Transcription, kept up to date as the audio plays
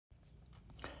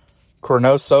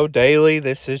ChroNoSo Daily.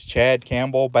 This is Chad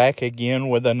Campbell back again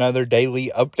with another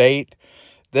daily update.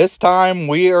 This time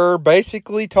we are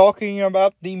basically talking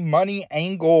about the money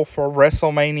angle for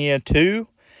WrestleMania 2,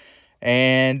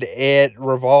 and it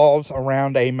revolves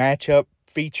around a matchup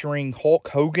featuring Hulk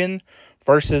Hogan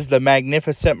versus the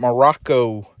Magnificent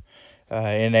Muraco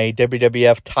in a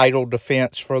WWF title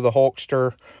defense for the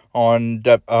Hulkster on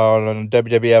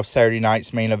WWF Saturday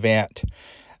Night's main event.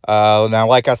 Now,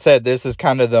 like I said, this is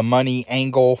kind of the money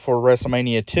angle for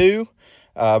WrestleMania 2.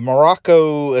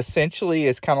 Muraco essentially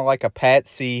is kind of like a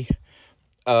patsy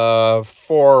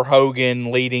for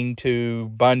Hogan leading to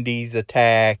Bundy's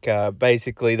attack.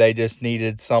 Basically, they just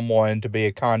needed someone to be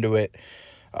a conduit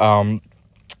um,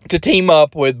 to team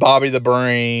up with Bobby the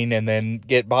Brain and then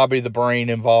get Bobby the Brain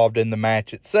involved in the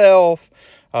match itself.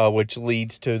 Which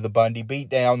leads to the Bundy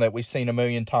beatdown that we've seen a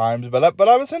million times. But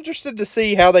I was interested to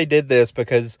see how they did this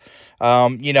because,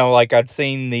 like I'd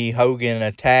seen the Hogan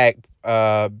attack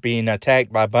being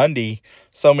attacked by Bundy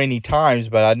so many times,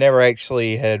 but I never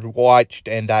actually had watched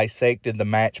and dissected the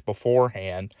match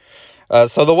beforehand.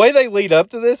 So the way they lead up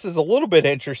to this is a little bit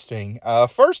interesting.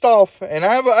 First off, and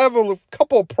I have a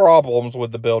couple of problems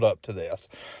with the build up to this.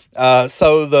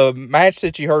 So the match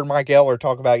that you heard Mike Eller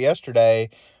talk about yesterday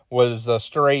was a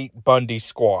straight Bundy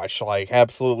squash, like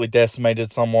absolutely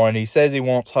decimated someone. He says he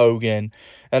wants Hogan,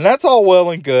 and that's all well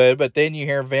and good. But then you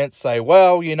hear Vince say,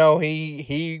 well,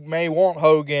 he may want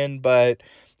Hogan, but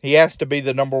he has to be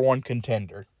the number one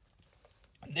contender.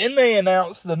 Then they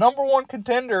announced the number one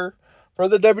contender for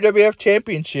the WWF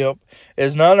Championship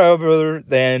is none other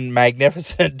than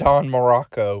Magnificent Don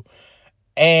Muraco.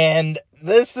 And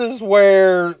this is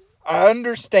where I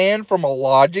understand from a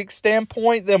logic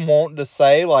standpoint them wanting to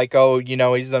say, like, oh,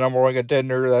 he's the number one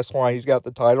contender, that's why he's got the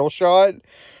title shot.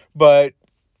 But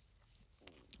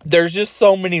there's just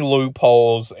so many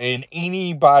loopholes, and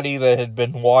anybody that had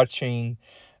been watching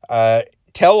uh,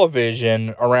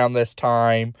 television around this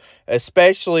time,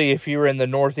 especially if you were in the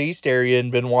Northeast area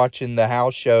and been watching the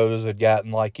house shows, had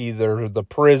gotten like either the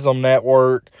Prism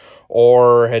Network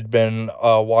or had been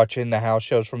watching the house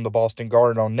shows from the Boston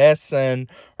Garden on Nesson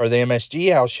or the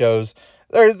MSG house shows.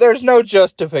 There's no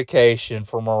justification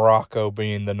for Muraco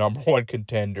being the number one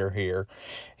contender here.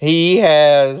 He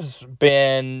has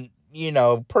been,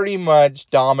 pretty much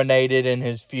dominated in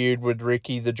his feud with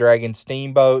Ricky the Dragon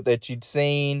Steamboat that you'd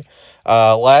seen.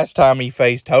 Last time he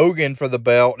faced Hogan for the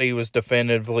belt, he was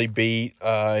definitively beat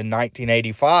in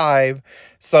 1985.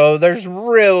 So there's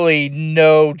really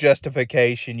no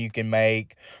justification you can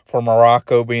make for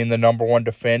Muraco being the number one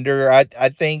defender. I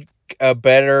think a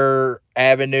better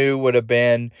avenue would have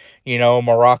been,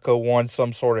 Muraco won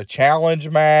some sort of challenge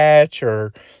match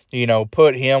or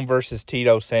put him versus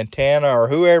Tito Santana or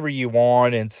whoever you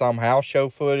want in some house show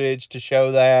footage to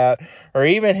show that, or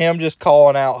even him just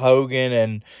calling out Hogan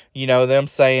and, them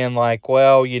saying like,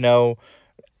 well,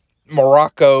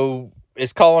 Muraco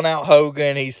is calling out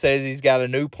Hogan. He says he's got a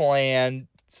new plan.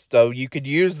 So you could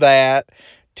use that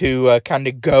to kind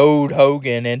of goad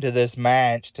Hogan into this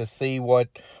match to see what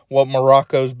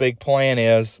Muraco's big plan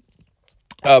is.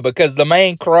 Because the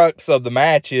main crux of the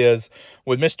match is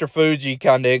with Mr. Fuji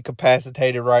kind of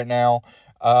incapacitated right now.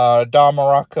 Don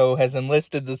Muraco has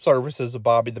enlisted the services of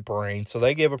Bobby the Brain, so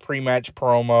they give a pre-match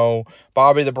promo.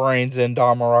 Bobby the Brain's in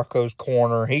Don Muraco's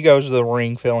corner. He goes to the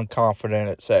ring feeling confident,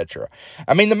 etc.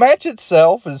 I mean, the match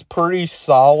itself is pretty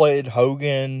solid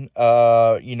Hogan,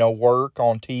 work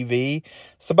on TV.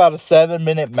 It's about a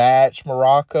 7-minute match.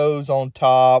 Muraco's on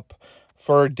top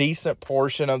for a decent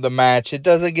portion of the match. It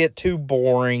doesn't get too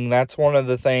boring. That's one of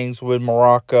the things with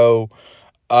Muraco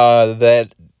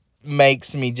that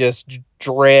makes me just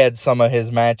dread some of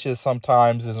his matches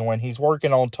sometimes is when he's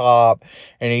working on top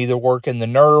and either working the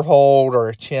nerve hold or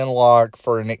a chin lock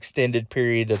for an extended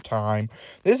period of time.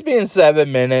 This being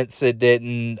 7 minutes, it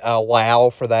didn't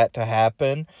allow for that to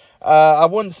happen. I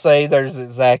wouldn't say there's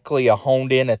exactly a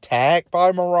honed in attack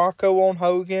by Muraco on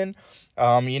Hogan.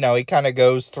 He kind of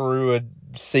goes through a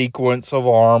sequence of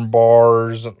arm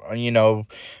bars,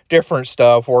 different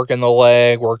stuff, working the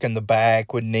leg, working the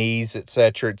back with knees,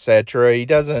 etc., etc. He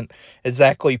doesn't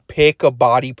exactly pick a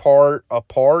body part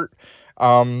apart.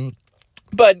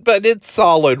 But it's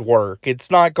solid work. It's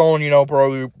not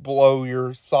going, blow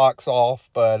your socks off,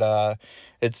 but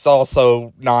it's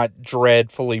also not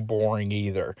dreadfully boring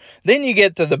either. Then you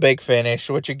get to the big finish,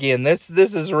 which again, this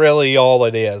is really all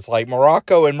it is. Like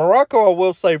Muraco, I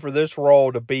will say for this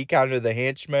role to be kind of the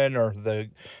henchman or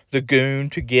the goon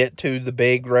to get to the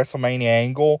big WrestleMania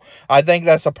angle, I think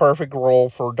that's a perfect role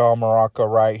for Don Muraco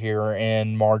right here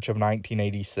in March of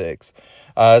 1986.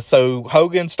 So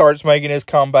Hogan starts making his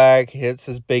comeback, hits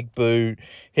his big boot,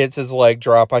 hits his leg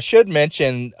drop. I should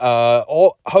mention,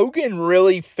 Hogan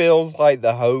really feels like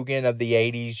the Hogan of the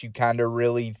 80s. You kind of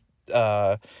really,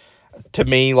 to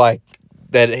me, like,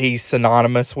 that he's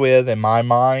synonymous with in my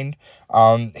mind.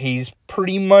 He's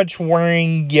pretty much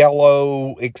wearing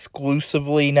yellow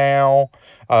exclusively now.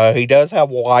 He does have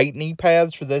white knee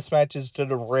pads for this match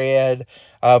instead of red.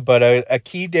 But a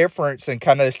key difference and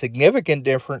kind of a significant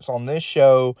difference on this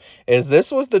show is this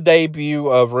was the debut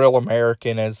of Real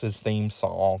American as his theme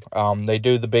song. They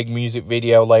do the big music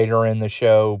video later in the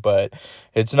show, but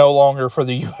it's no longer for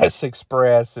the U.S.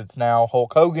 Express. It's now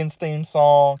Hulk Hogan's theme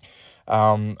song.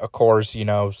 Of course,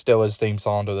 still his theme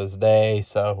song to this day.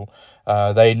 So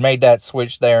they made that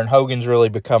switch there, and Hogan's really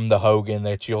become the Hogan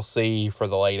that you'll see for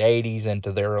the late 80s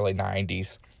into the early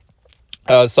 90s.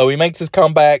 So he makes his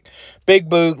comeback, big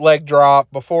boot, leg drop.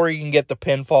 Before he can get the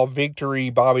pinfall victory,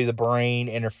 Bobby the Brain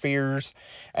interferes,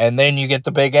 and then you get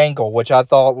the big angle, which I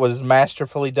thought was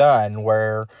masterfully done,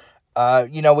 where,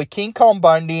 with King Kong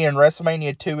Bundy and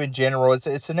WrestleMania 2 in general,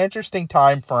 it's an interesting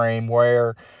time frame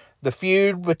where the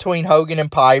feud between Hogan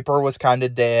and Piper was kind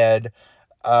of dead.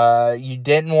 You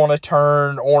didn't want to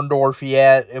turn Orndorff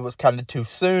yet. It was kind of too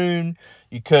soon.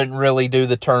 You couldn't really do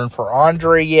the turn for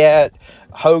Andre yet.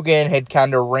 Hogan had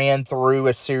kind of ran through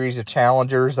a series of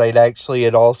challengers. They'd actually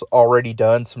had also already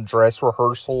done some dress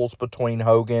rehearsals between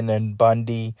Hogan and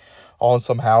Bundy on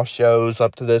some house shows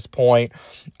up to this point.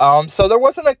 So there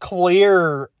wasn't a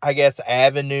clear, I guess,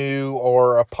 avenue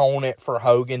or opponent for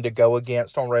Hogan to go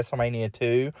against on WrestleMania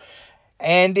 2.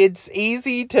 And it's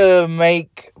easy to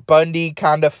make Bundy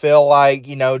kind of feel like,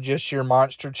 just your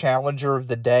monster challenger of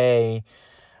the day.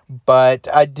 But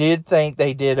I did think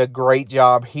they did a great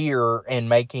job here in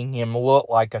making him look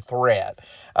like a threat.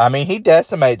 I mean, he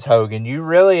decimates Hogan. You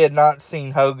really had not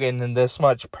seen Hogan in this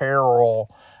much peril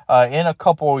in a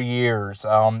couple of years.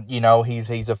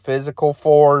 He's a physical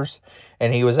force,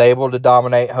 and he was able to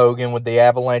dominate Hogan with the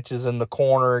avalanches in the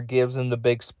corner, gives him the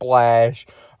big splash.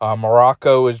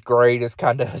 Muraco is great as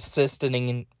kind of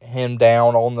assisting him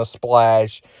down on the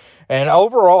splash. And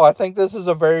overall, I think this is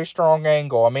a very strong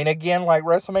angle. I mean, again, like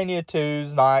WrestleMania 2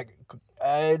 is not,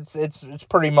 it's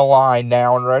pretty maligned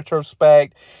now in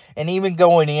retrospect. And even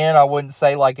going in, I wouldn't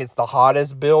say like it's the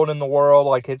hottest build in the world.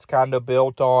 Like, it's kind of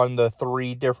built on the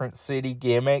 3 different city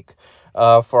gimmick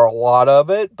for a lot of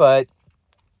it. But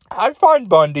I find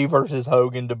Bundy versus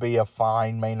Hogan to be a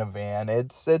fine main event.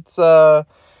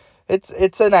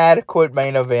 It's an adequate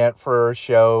main event for a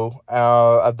show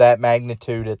of that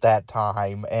magnitude at that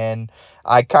time. And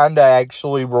I kind of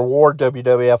actually reward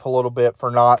WWF a little bit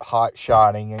for not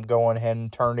hot-shotting and going ahead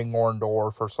and turning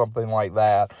Orndorff or something like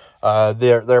that.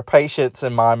 Their patience,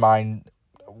 in my mind,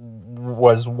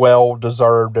 was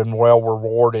well-deserved and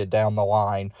well-rewarded down the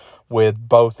line with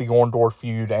both the Orndorff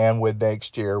feud and with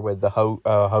next year with the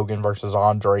Hogan versus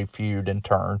Andre feud in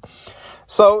turn.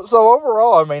 So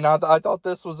overall, I mean, I thought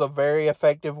this was a very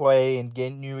effective way in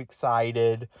getting you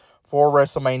excited for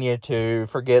WrestleMania 2,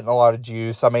 for getting a lot of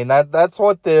juice. I mean, that's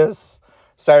what this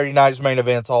Saturday night's main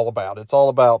event's all about. It's all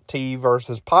about T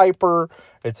versus Piper.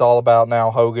 It's all about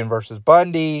now Hogan versus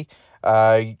Bundy.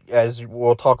 As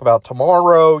we'll talk about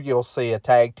tomorrow, you'll see a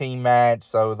tag team match,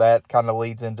 so that kind of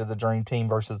leads into the Dream Team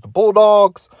versus the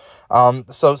Bulldogs.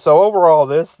 So overall,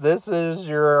 this is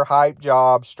your hype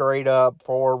job straight up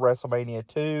for WrestleMania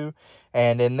 2.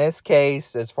 And in this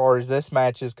case, as far as this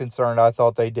match is concerned, I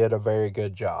thought they did a very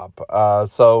good job.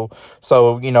 So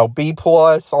B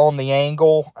plus on the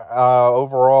angle.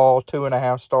 Overall,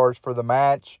 2.5 stars for the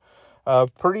match.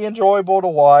 Pretty enjoyable to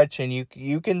watch, and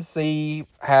you can see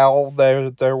how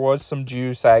there was some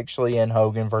juice actually in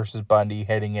Hogan versus Bundy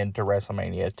heading into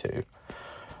WrestleMania 2.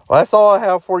 Well, that's all I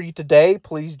have for you today.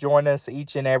 Please join us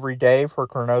each and every day for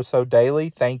ChroNoSo Daily.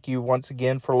 Thank you once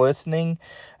again for listening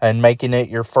and making it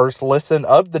your first listen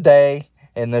of the day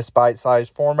in this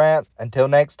bite-sized format. Until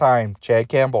next time, Chad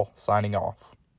Campbell signing off.